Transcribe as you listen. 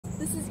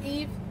This is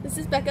Eve. This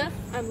is Becca.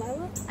 I'm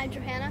Lila. I'm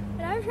Johanna.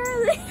 And I'm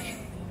Charlie.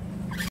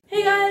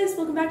 Hey guys,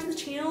 welcome back to the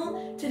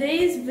channel.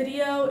 Today's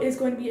video is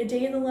going to be a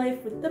day in the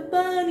life with the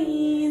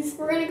bunnies.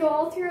 We're going to go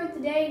all throughout the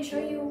day and show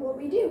you what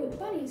we do with the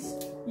bunnies.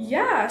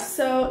 Yeah,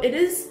 so it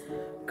is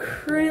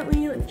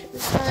currently, let me check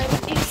this time,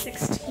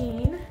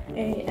 8:16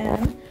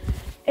 a.m.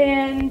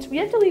 And we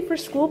have to leave for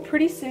school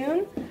pretty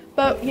soon.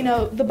 But, you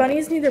know, the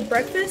bunnies need their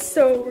breakfast,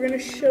 so we're going to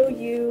show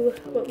you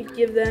what we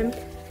give them.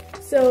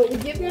 So we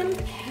give them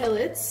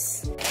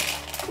pellets.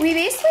 We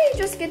basically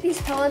just get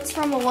these pellets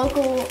from a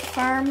local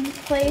farm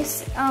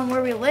place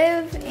where we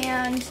live,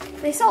 and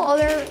they sell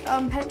other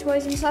pet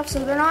toys and stuff,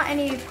 so they're not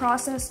any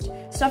processed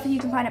stuff that you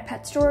can find at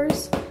pet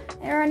stores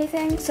or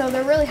anything, so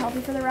they're really healthy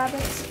for the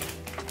rabbits.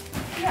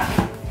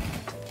 Yeah.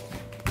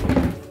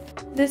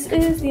 This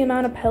is the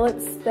amount of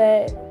pellets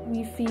that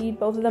we feed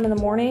both of them in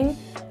the morning,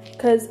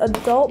 because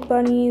adult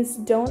bunnies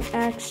don't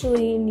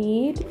actually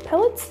need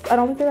pellets. I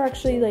don't think they're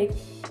actually like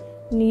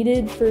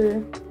needed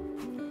for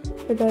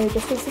the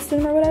digestive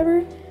system or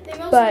whatever. They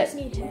mostly just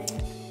need hay.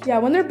 Yeah,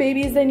 when they're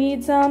babies they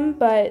need some,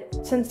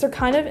 but since they're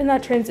kind of in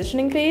that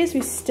transitioning phase,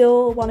 we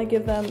still want to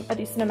give them a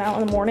decent amount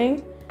in the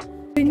morning.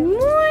 Good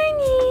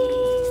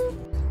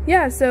morning!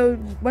 Yeah, so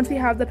once we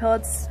have the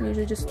pellets, we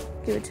usually just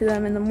give it to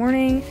them in the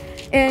morning.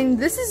 And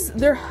this is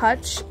their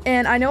hutch,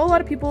 and I know a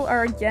lot of people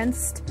are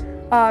against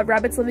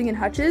rabbits living in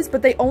hutches,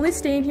 but they only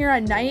stay in here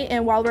at night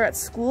and while we're at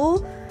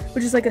school,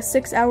 which is like a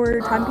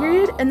 6-hour time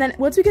period. And then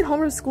once we get home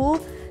from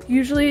school,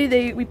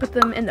 usually we put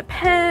them in the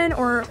pen,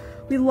 or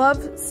we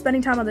love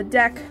spending time on the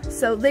deck,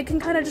 so they can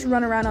kind of just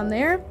run around on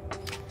there.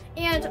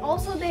 And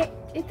also,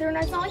 it's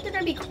not like they're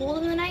gonna be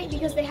cold in the night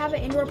because they have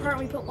an indoor part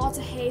and we put lots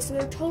of hay, so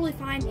they're totally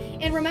fine.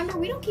 And remember,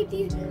 we don't keep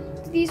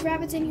these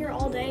rabbits in here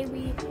all day.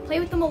 We play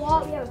with them a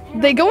lot. We have a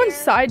pen. They go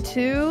inside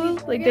too,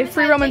 like they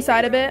free roam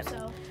inside a bit.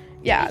 So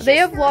yeah, they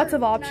have lots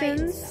of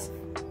options.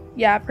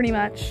 Yeah, pretty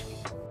much.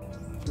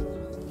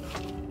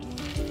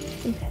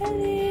 Some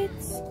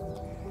pellets.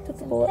 Put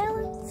the bowl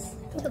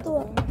up. Put the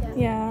bowl up.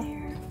 Yeah.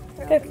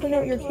 Gotta clean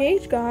out your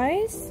cage,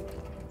 guys.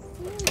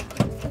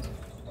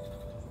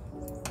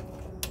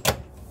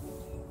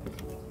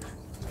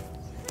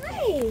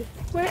 Hi.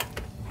 Where?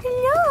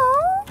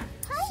 Hello.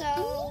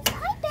 Hi.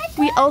 Hi, Becca.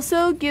 We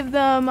also give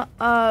them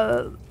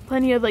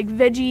plenty of like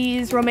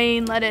veggies,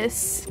 romaine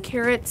lettuce,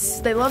 carrots.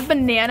 They love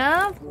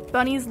banana.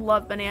 Bunnies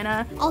love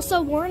banana.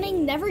 Also,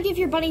 warning: never give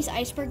your bunnies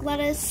iceberg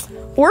lettuce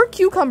or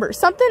cucumbers.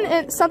 Something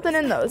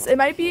in those. It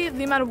might be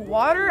the amount of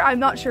water. I'm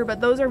not sure, but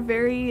those are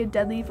very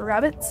deadly for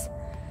rabbits.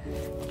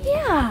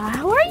 Yeah.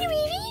 How are you,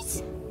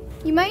 babies?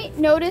 You might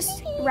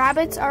notice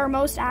rabbits are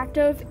most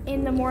active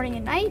in the morning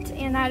and night,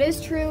 and that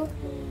is true.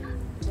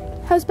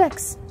 How's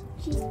Bex?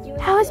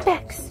 How is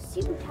Bex?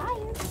 Super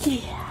tired.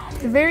 Yeah.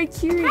 They're very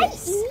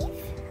curious. Hi,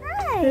 Eve.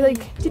 Hi. They're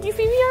like, did you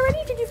feed me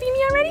already? Did you feed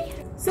me already?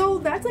 So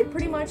that's like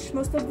pretty much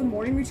most of the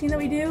morning routine that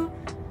we do,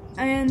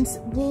 and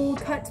we'll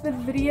cut to the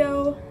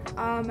video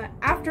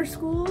after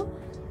school,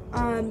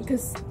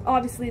 because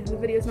obviously the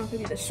video is not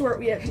going to be this short.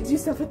 We have to do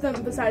stuff with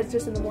them besides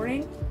just in the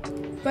morning.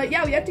 But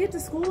yeah, we have to get to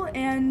school,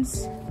 and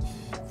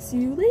see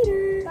you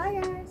later.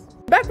 Bye, guys.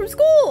 Back from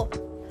school.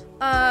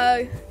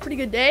 Pretty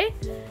good day.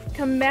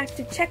 Coming back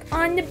to check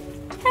on the.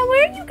 How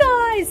are you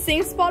guys?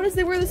 Same spot as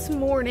they were this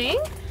morning.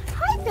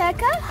 Hi,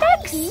 Becca.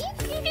 Bex.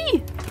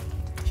 Evie.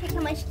 Check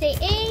how much they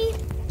ate.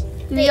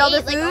 Did they eat all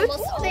their food?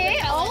 They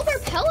ate all their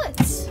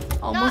pellets.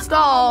 Almost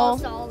all.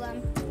 Almost all of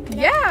them.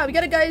 Yeah, we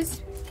gotta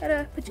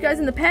put you guys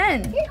in the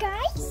pen. Here,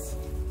 guys.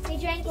 They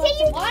drank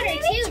lots of water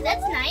too.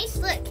 That's nice.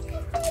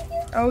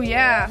 Look. Oh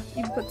yeah,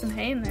 you can put some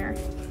hay in there.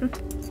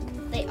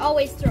 They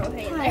always throw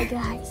hay in there. Hi,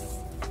 guys.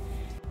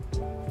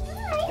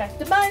 Hi. Back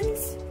to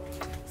buns.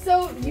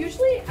 So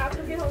usually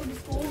after we get home from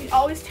school, we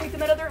always take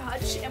them out of their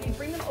hutch and we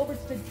bring them over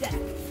to the deck,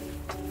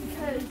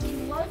 because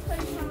we love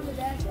spending time on the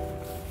deck,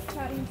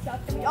 chatting and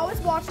stuff. And we always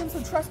watch them,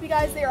 so trust me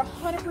guys, they are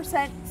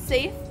 100%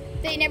 safe.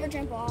 They never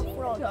jump off.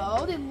 We're all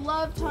good. They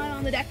love time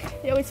on the deck.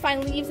 They always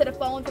find leaves that have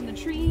fallen from the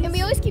trees. And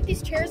we always keep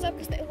these chairs up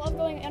because they love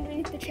going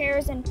underneath the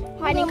chairs and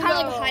hiding,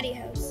 kind of like a hidey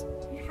house.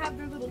 We have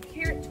their little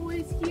carrot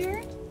toys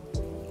here.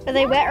 Are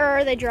they wet or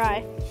are they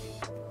dry?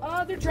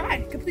 They're dry,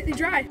 completely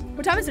dry.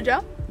 What time is it,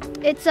 Joe?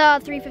 It's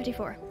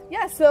 3:54.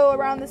 Yeah, so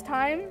around this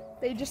time,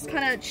 they just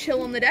kind of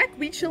chill on the deck.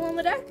 We chill on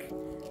the deck.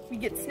 We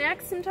get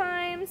snacks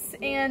sometimes,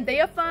 and they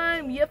have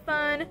fun, we have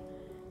fun.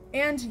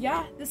 And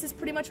yeah, this is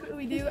pretty much what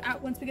we do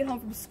once we get home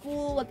from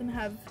school. Let them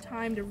have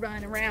time to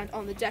run around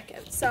on the deck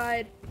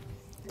outside.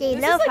 They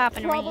love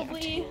hopping around. This is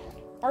probably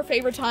our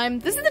favorite time.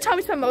 This is the time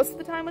we spend most of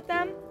the time with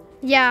them.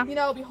 Yeah. You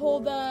know, we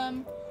hold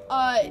them.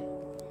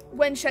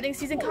 When shedding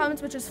season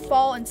comes, which is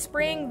fall and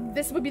spring,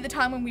 this would be the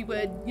time when we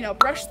would, you know,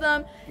 brush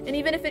them. And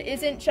even if it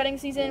isn't shedding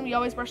season, we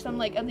always brush them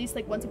like at least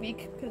like once a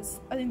week, because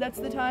I think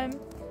that's the time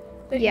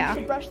that you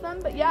should brush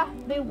them. But yeah,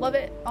 they love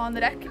it on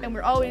the deck, and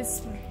we're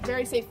always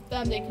very safe with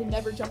them. They can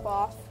never jump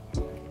off.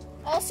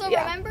 Also,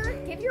 remember,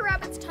 give your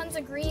rabbits tons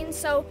of greens.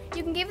 So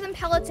you can give them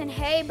pellets and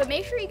hay, but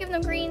make sure you give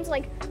them greens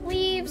like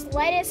leaves,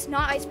 lettuce,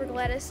 not iceberg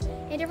lettuce,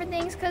 and different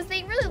things because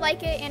they really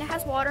like it and it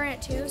has water in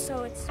it too,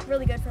 so it's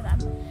really good for them.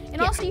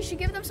 And also, you should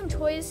give them some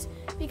toys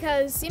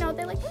because, you know,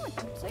 they like playing with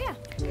them. So yeah.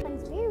 I'm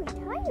very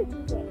tired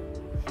today.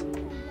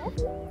 I love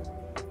you.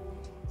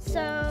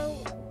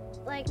 So,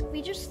 like,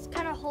 we just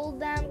kind of hold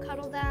them,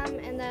 cuddle them,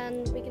 and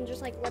then we can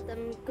just like let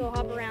them go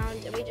hop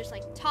around, and we just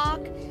like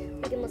talk.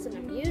 We can listen to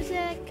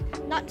music,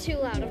 not too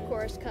loud, of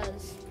course,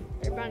 because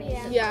they're bunnies.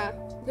 Yeah,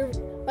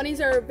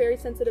 bunnies are very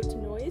sensitive to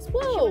noise.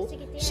 Whoa!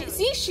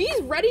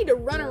 She's ready to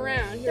run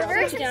around. Here, They're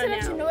very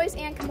sensitive to noise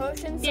and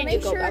commotion, so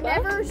make sure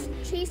never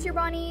chase your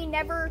bunny,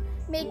 never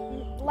make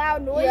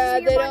loud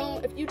noises with your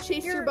bunny. If you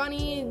chase your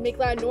bunny and make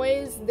loud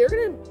noise, they're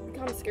gonna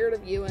become scared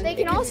of you, and it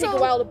can take a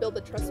while to build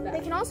the trust back. They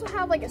can also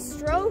have like a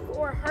stroke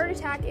or a heart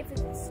attack if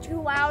it's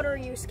too loud or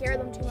you scare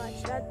them too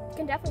much. That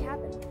can definitely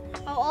happen.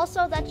 Oh,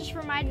 also, that just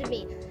reminded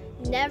me,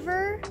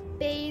 never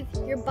bathe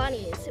your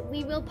bunnies.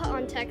 We will put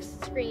on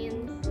text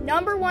screen.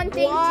 Number one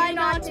thing, why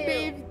not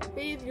to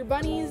bathe your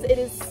bunnies? It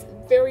is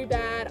very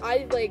bad.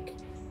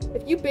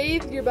 If you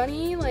bathe your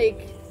bunny,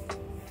 like,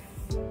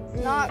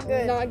 not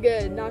good. Not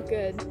good, not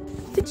good.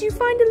 Did you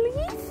find a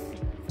leaf?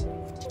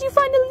 Did you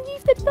find a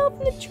leaf that fell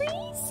from the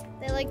trees?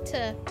 They like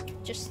to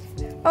just...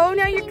 Oh,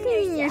 now you're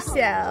cleaning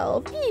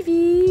yourself.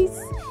 Beavies.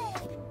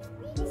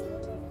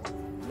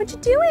 What you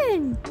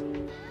doing?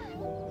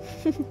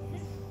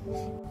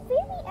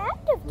 Very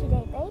active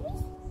today,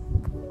 babies.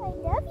 I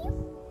love you.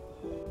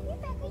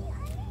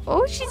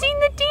 Oh, she's eating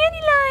the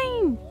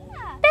dandelion.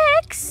 Yeah.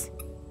 Bex,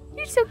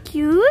 you're so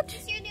cute.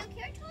 Is your new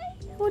carrot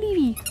toy? What,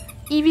 Evie?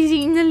 Evie's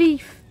eating the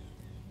leaf.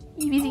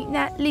 Evie's eating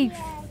that leaf.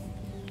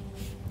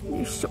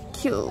 You're so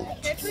cute.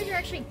 Their toys are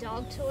actually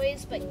dog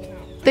toys, but you know.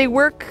 They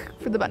work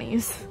for the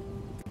bunnies.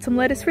 Some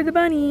lettuce for the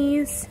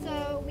bunnies.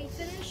 So we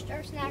finished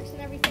our snacks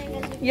and everything.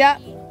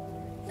 As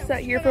So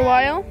that here for a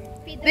while.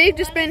 They've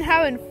just been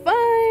having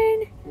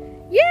fun.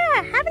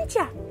 Yeah, haven't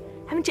ya?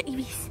 Haven't ya,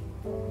 Evies?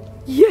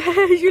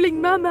 Yes, you're like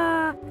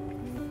mama.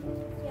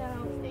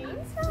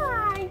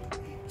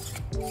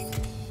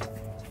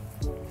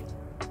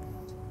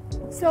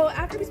 So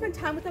after we spent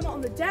time with them on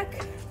the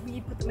deck,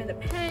 we put them in the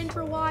pen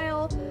for a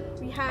while.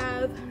 We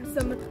have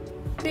some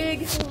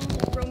big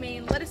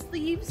romaine lettuce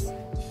leaves.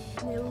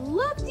 And they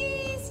love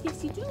these.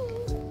 Yes, you do.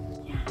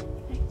 Yeah,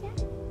 you like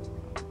that?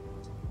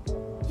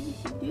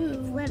 Yes, you do.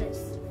 It's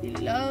lettuce.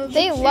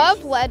 They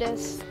love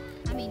lettuce.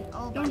 I mean,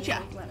 all don't ya?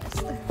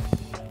 Lettuce.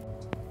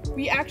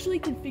 We actually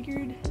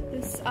configured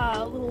this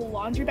little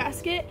laundry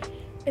basket.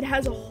 It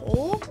has a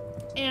hole,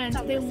 and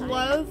they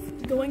love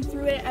going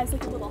through it as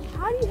like a little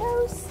hottie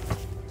house.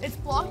 It's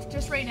blocked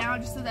just right now,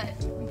 just so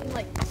that we can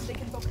they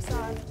can focus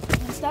on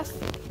stuff.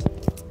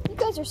 You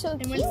guys are so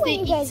cute. And once they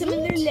eat some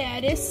of their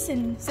lettuce,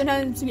 and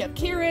sometimes we have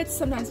carrots,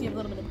 sometimes we have a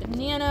little bit of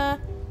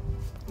banana,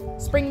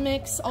 spring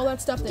mix, all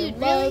that stuff they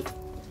love.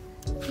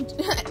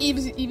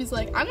 Really? Eve's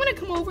like, I'm gonna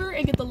come over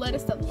and get the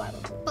lettuce at the bottom.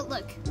 But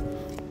look.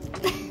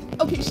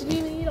 Okay, she didn't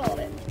even eat all of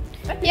it.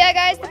 Yeah,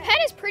 guys, the pen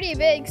is pretty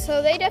big,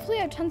 so they definitely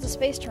have tons of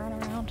space to run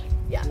around.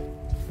 Yeah.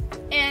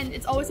 And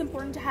it's always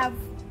important to have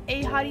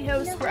a hottie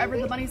house wherever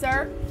the bunnies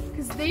are,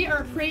 because they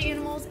are prey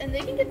animals and they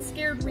can get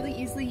scared really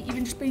easily,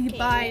 even just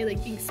by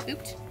like being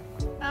spooked.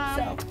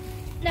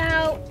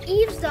 Now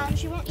Eve's done.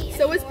 She won't eat.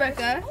 So is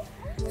Becca.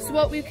 So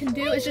what we can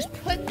do is just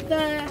put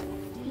the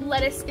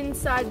lettuce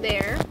inside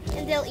there,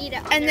 and they'll eat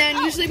it. And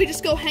then usually we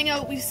just go hang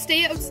out. We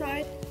stay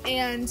outside,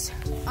 and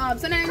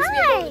sometimes we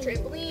go on the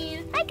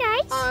trampoline. Hi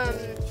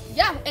guys.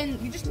 Yeah, and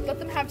we just let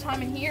them have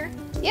time in here.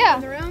 Yeah.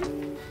 On their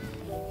own.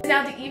 It's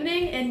now the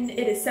evening, and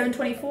it is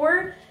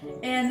 7:24,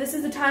 and this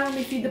is the time when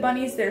we feed the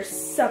bunnies their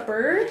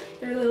supper,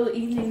 their little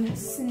evening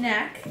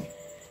snack.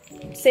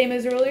 Same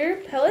as earlier,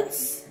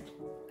 pellets.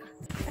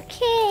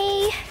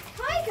 Okay.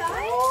 Hi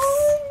guys.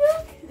 Oh,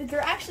 look.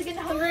 They're actually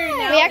getting hungry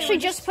now. We actually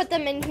just put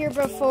them in here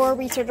before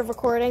we started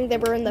recording. They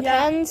were in the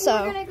pen,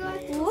 so. We're gonna go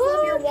fill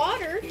up your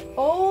water.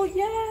 Oh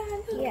yeah.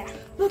 Yeah.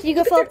 Can you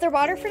go fill up their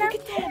water for now?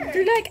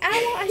 They're like,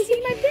 I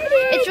see my baby.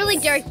 It's really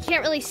dark. You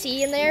can't really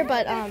see in there,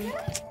 but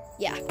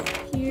yeah.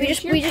 We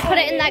just put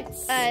it in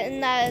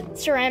that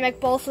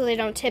ceramic bowl so they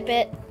don't tip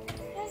it.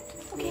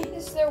 Okay,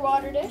 this is their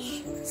water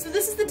dish. So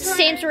this is the time.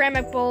 Same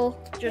ceramic bowl,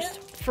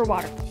 just for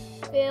water.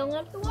 Filling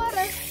up the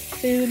water.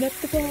 Filling up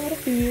the water,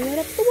 filling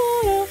up the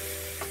water.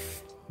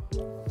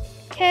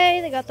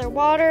 Okay, they got their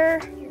water.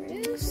 Here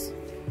it is.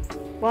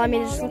 Well, I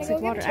mean, it just looks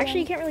like water.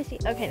 Actually, you can't really see.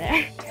 Okay,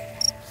 there.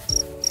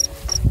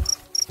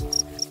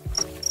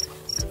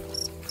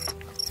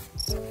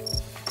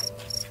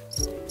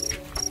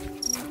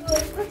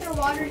 Let's put their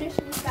water dish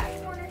in the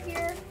back corner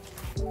here.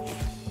 So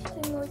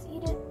you can always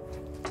eat it.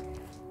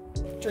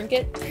 Drink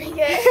it. Drink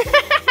it.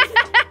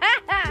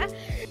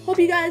 Hope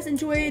you guys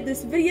enjoyed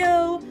this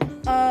video.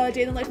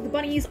 Day in the life of the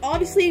bunnies.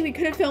 Obviously, we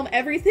couldn't film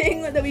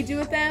everything that we do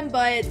with them,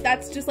 but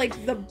that's just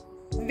like the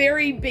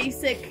very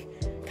basic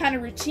kind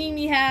of routine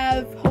we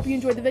have. Hope you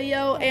enjoyed the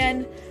video,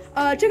 and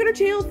Check out our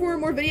channel for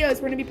more videos.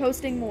 We're gonna be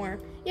posting more.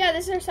 Yeah,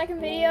 this is our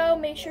second video.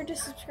 Make sure to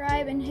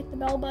subscribe and hit the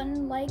bell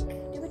button, like,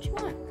 do what you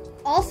want.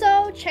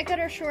 Also, check out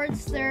our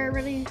shorts. They're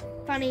really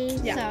funny.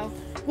 Yeah. So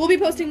We'll be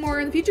posting more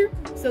in the future,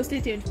 so stay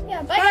tuned.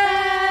 Yeah, bye.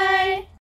 Bye.